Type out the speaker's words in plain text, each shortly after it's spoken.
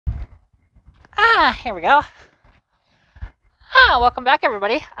Here we go. Welcome back,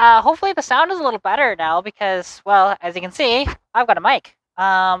 everybody. Hopefully the sound is a little better now because, well, as you can see, I've got a mic.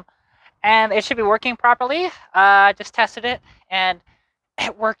 And it should be working properly. Just tested it, and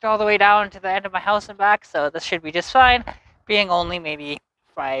it worked all the way down to the end of my house and back, so this should be just fine, being only maybe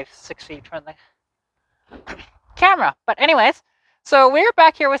 5-6 feet from the camera. But anyways, so we're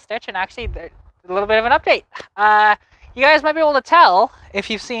back here with Stitch, and actually a little bit of an update. You guys might be able to tell if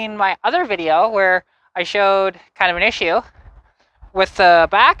you've seen my other video where I showed kind of an issue with the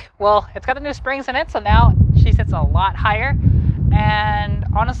back. Well, it's got the new springs in it, so now she sits a lot higher, and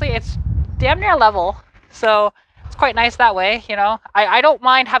honestly it's damn near level, so it's quite nice that way. You know, I don't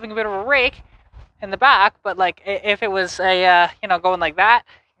mind having a bit of a rake in the back, but like if it was a you know, going like that,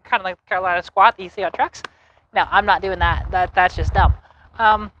 kind of like the Carolina squat that you see on trucks, no, I'm not doing that. That's just dumb.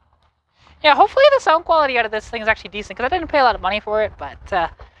 Yeah, hopefully the sound quality out of this thing is actually decent, because I didn't pay a lot of money for it. But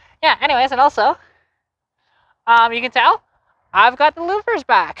yeah, anyways, and also you can tell I've got the louvers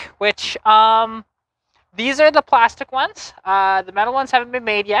back, which these are the plastic ones. The metal ones haven't been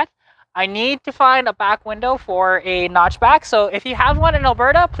made yet. I need to find a back window for a notchback, so if you have one in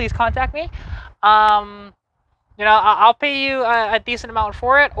Alberta, please contact me. You know, I'll pay you a decent amount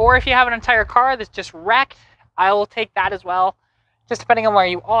for it, or if you have an entire car that's just wrecked, I will take that as well, just depending on where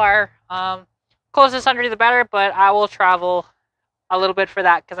you are. Closest under the better, but I will travel a little bit for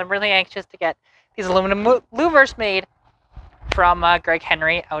that, because I'm really anxious to get these aluminum louvers made from Greg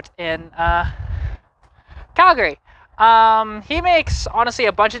Henry out in Calgary. He makes, honestly,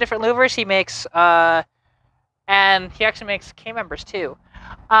 a bunch of different louvers. He makes, and he actually makes K-members too.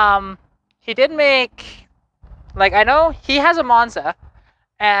 He did make, like, I know he has a Monza,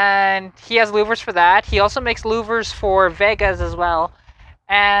 and he has louvers for that. He also makes louvers for Vegas as well.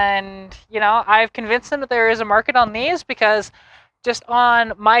 And, you know, I've convinced him that there is a market on these, because just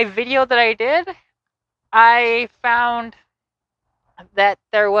on my video that I did, I found that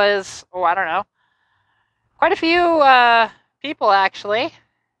there was, oh, I don't know, quite a few people actually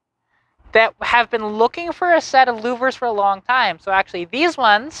that have been looking for a set of louvers for a long time. So actually these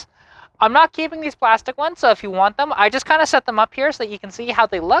ones, I'm not keeping these plastic ones, so if you want them, I just kind of set them up here so that you can see how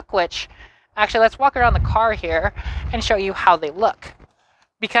they look, which actually, let's walk around the car here and show you how they look.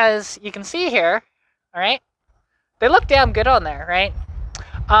 Because you can see here, all right, they look damn good on there, right?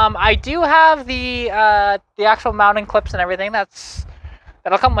 I do have the actual mounting clips and everything.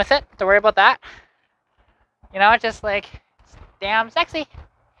 That'll come with it. Don't worry about that. You know, just like, it's damn sexy.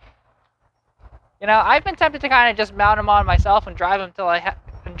 You know, I've been tempted to kind of just mount them on myself and drive them till I have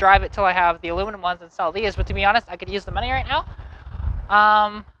the aluminum ones and sell these. But to be honest, I could use the money right now.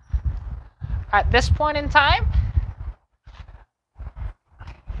 At this point in time,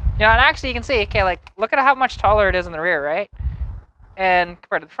 you know, and actually you can see, okay, like, look at how much taller it is in the rear, right? And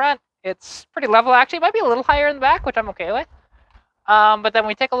compared to the front, it's pretty level. Actually, it might be a little higher in the back, which I'm okay with. But then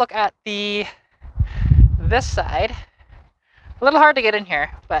we take a look at this side. A little hard to get in here,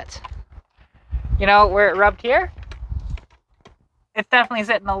 but, you know, where it rubbed here, it's definitely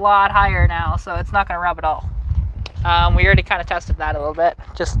sitting a lot higher now, so it's not going to rub at all. We already kind of tested that a little bit,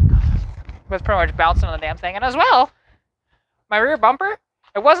 just with pretty much bouncing on the damn thing. And as well, my rear bumper,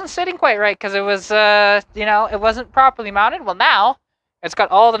 it wasn't sitting quite right, because it was, you know, it wasn't properly mounted. Well, now it's got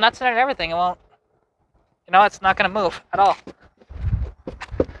all the nuts in it and everything. It won't, you know, it's not going to move at all.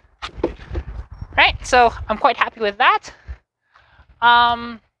 Right, so I'm quite happy with that.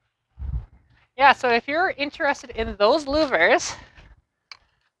 Yeah, so if you're interested in those louvers,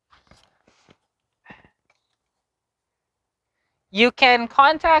 you can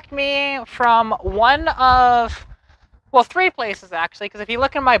contact me from one of, well, 3 places actually, because if you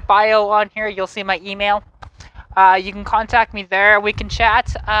look in my bio on here, you'll see my email. You can contact me there. We can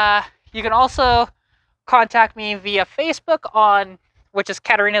chat. You can also contact me via Facebook which is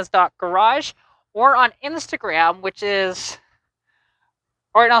katarina's.garage, or on Instagram, which is,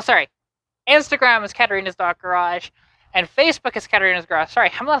 or no, sorry, Instagram is katarina's.garage, and Facebook is Katarina's Garage.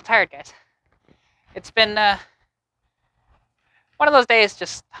 Sorry, I'm a little tired, guys. It's been one of those days,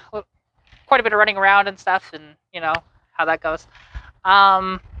 just quite a bit of running around and stuff, and you know how that goes.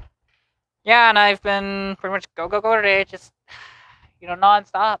 Yeah, and I've been pretty much go today, just, you know,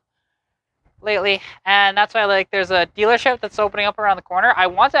 non-stop lately. And that's why, like, there's a dealership that's opening up around the corner. I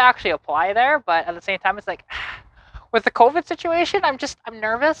want to actually apply there, but at the same time, it's like, with the COVID situation, I'm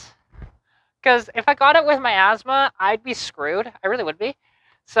nervous, because if I got it with my asthma, I'd be screwed. I really would be.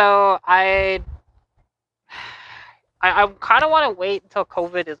 So I kind of want to wait until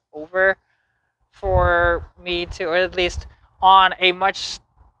COVID is over for me to, or at least on a much,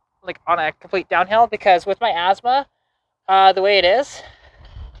 like, on a complete downhill, because with my asthma, the way it is,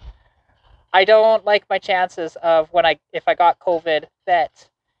 I don't like my chances of if I got COVID, that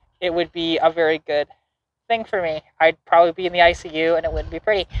it would be a very good thing for me. I'd probably be in the ICU and it wouldn't be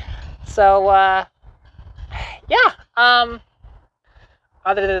pretty. So, yeah.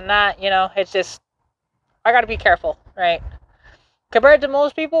 Other than that, it's just, I gotta be careful, right? Compared to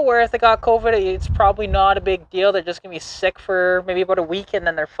most people, where if they got COVID, it's probably not a big deal. They're just gonna be sick for maybe about a week and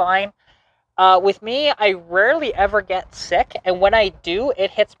then they're fine. With me, I rarely ever get sick, and when I do, it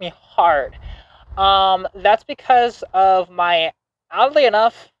hits me hard. That's because of oddly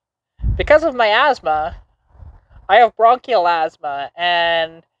enough, because of my asthma. I have bronchial asthma,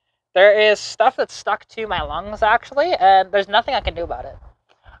 and there is stuff that's stuck to my lungs, actually, and there's nothing I can do about it.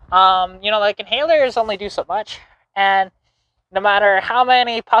 Like inhalers only do so much, and no matter how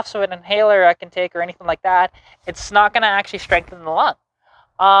many puffs of an inhaler I can take or anything like that, it's not going to actually strengthen the lung.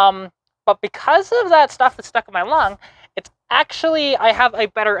 But because of that stuff that's stuck in my lung, I have a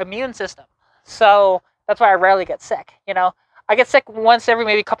better immune system. So that's why I rarely get sick. I get sick once every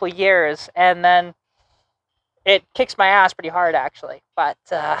maybe a couple of years, and then it kicks my ass pretty hard, actually. But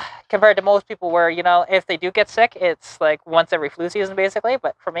compared to most people where, if they do get sick, it's like once every flu season, basically.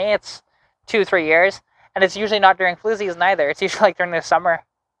 But for me, it's 2-3 years. And it's usually not during flu season either. It's usually like during the summer.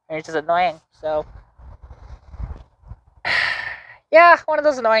 And it's just annoying. So, yeah, one of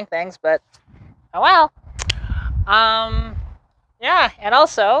those annoying things. But, oh well. Yeah, and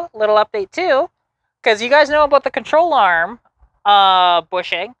also, little update too. Because you guys know about the control arm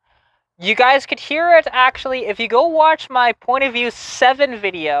bushing. You guys could hear it, actually, if you go watch my Point of View 7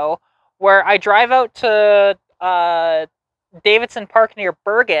 video, where I drive out to Davidson Park near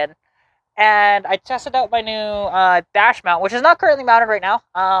Bergen, and I tested out my new dash mount, which is not currently mounted right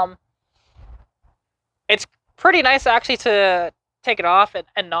now. It's pretty nice, actually, to take it off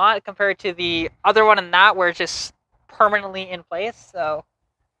and not, compared to the other one in that, where it's just permanently in place. So,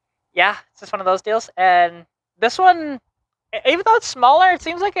 yeah, it's just one of those deals. And this one, even though it's smaller, it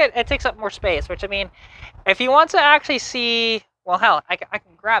seems like it takes up more space, which, I mean, if you want to actually see, well, hell, I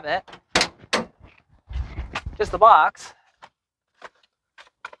can grab it. Just the box.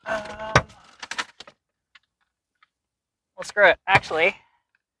 Well, screw it, actually.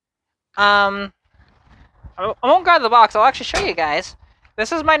 I won't grab the box, I'll actually show you guys.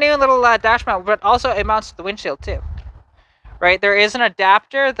 This is my new little dash mount, but also it mounts to the windshield, too. Right, there is an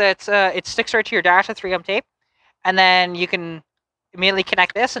adapter that it sticks right to your dash with 3M tape. And then you can immediately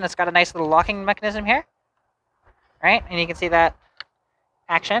connect this, and it's got a nice little locking mechanism here. Right? And you can see that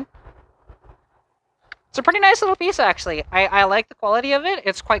action. It's a pretty nice little piece, actually. I like the quality of it.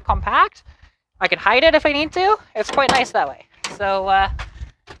 It's quite compact. I can hide it if I need to. It's quite nice that way. So,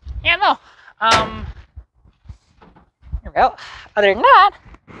 yeah, no. Here we go. Other than that,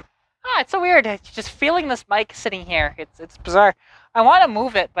 it's so weird. Just feeling this mic sitting here. It's bizarre. I want to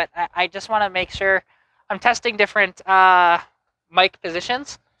move it, but I just want to make sure I'm testing different mic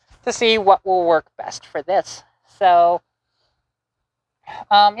positions to see what will work best for this. So,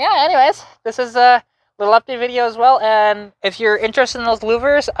 yeah, anyways, this is a little update video as well. And if you're interested in those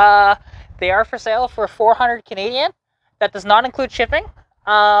louvers, they are for sale for 400 Canadian. That does not include shipping.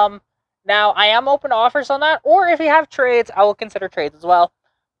 Now, I am open to offers on that, or if you have trades, I will consider trades as well.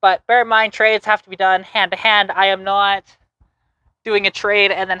 But bear in mind, trades have to be done hand to hand. I am not doing a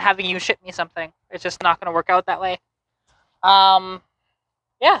trade and then having you ship me something. It's just not going to work out that way.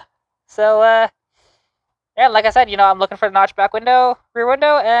 Yeah. So, yeah, like I said, I'm looking for the notchback rear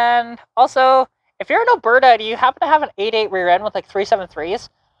window, and also, if you're in Alberta and you happen to have an 8.8 rear end with like 373s,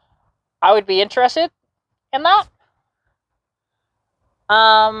 I would be interested in that.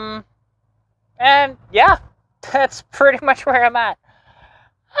 And yeah, that's pretty much where I'm at.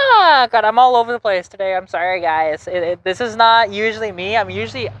 God, I'm all over the place today. I'm sorry, guys. This is not usually me. I'm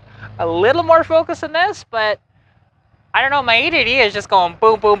usually a little more focused on this, but I don't know. My ADD is just going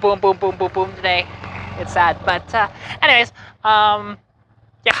boom, boom, boom, boom, boom, boom, boom today. It's sad. But anyways, yeah,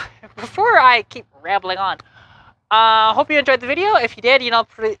 before I keep rambling on, hope you enjoyed the video. If you did,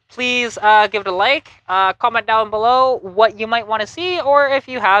 please give it a like. Comment down below what you might want to see, or if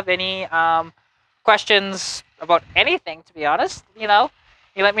you have any questions about anything, to be honest,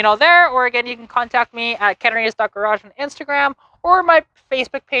 you let me know there, or again, you can contact me at katarina's.garage on Instagram, or my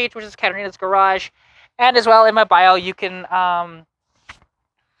Facebook page, which is Katarina's Garage, and as well in my bio, you can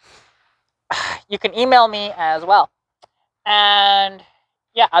email me as well. And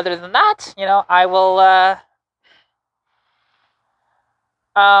yeah, other than that, I will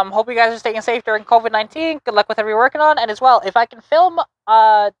hope you guys are staying safe during COVID-19. Good luck with whatever you're working on, and as well, if I can film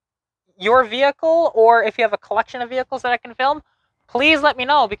your vehicle, or if you have a collection of vehicles that I can film, please let me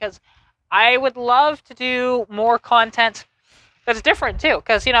know, because I would love to do more content that's different too.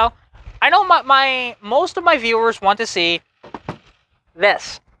 Because, I know most of my viewers want to see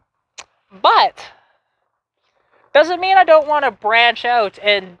this, but doesn't mean I don't want to branch out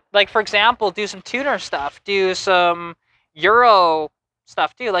and, like, for example, do some tuner stuff, do some Euro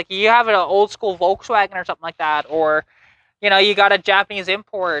stuff too. Like, you have an old school Volkswagen or something like that, or, you know, you got a Japanese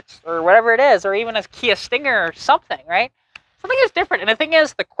import or whatever it is, or even a Kia Stinger or something, right? Something is different. And the thing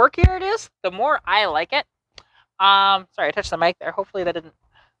is, the quirkier it is, the more I like it. Sorry, I touched the mic there. Hopefully that didn't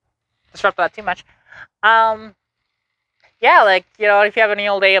disrupt that too much. Yeah, like, you know, if you have any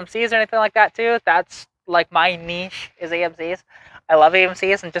old AMCs or anything like that too, that's like my niche is AMCs. I love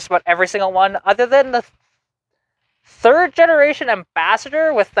AMCs and just about every single one, other than the third generation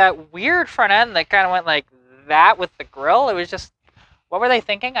Ambassador with that weird front end that kind of went like that with the grill. It was just, what were they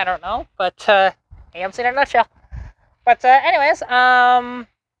thinking? I don't know. But AMC in a nutshell. But anyways,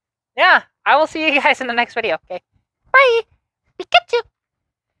 yeah, I will see you guys in the next video. Okay, bye. Pikachu.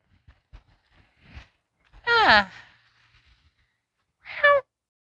 Ah.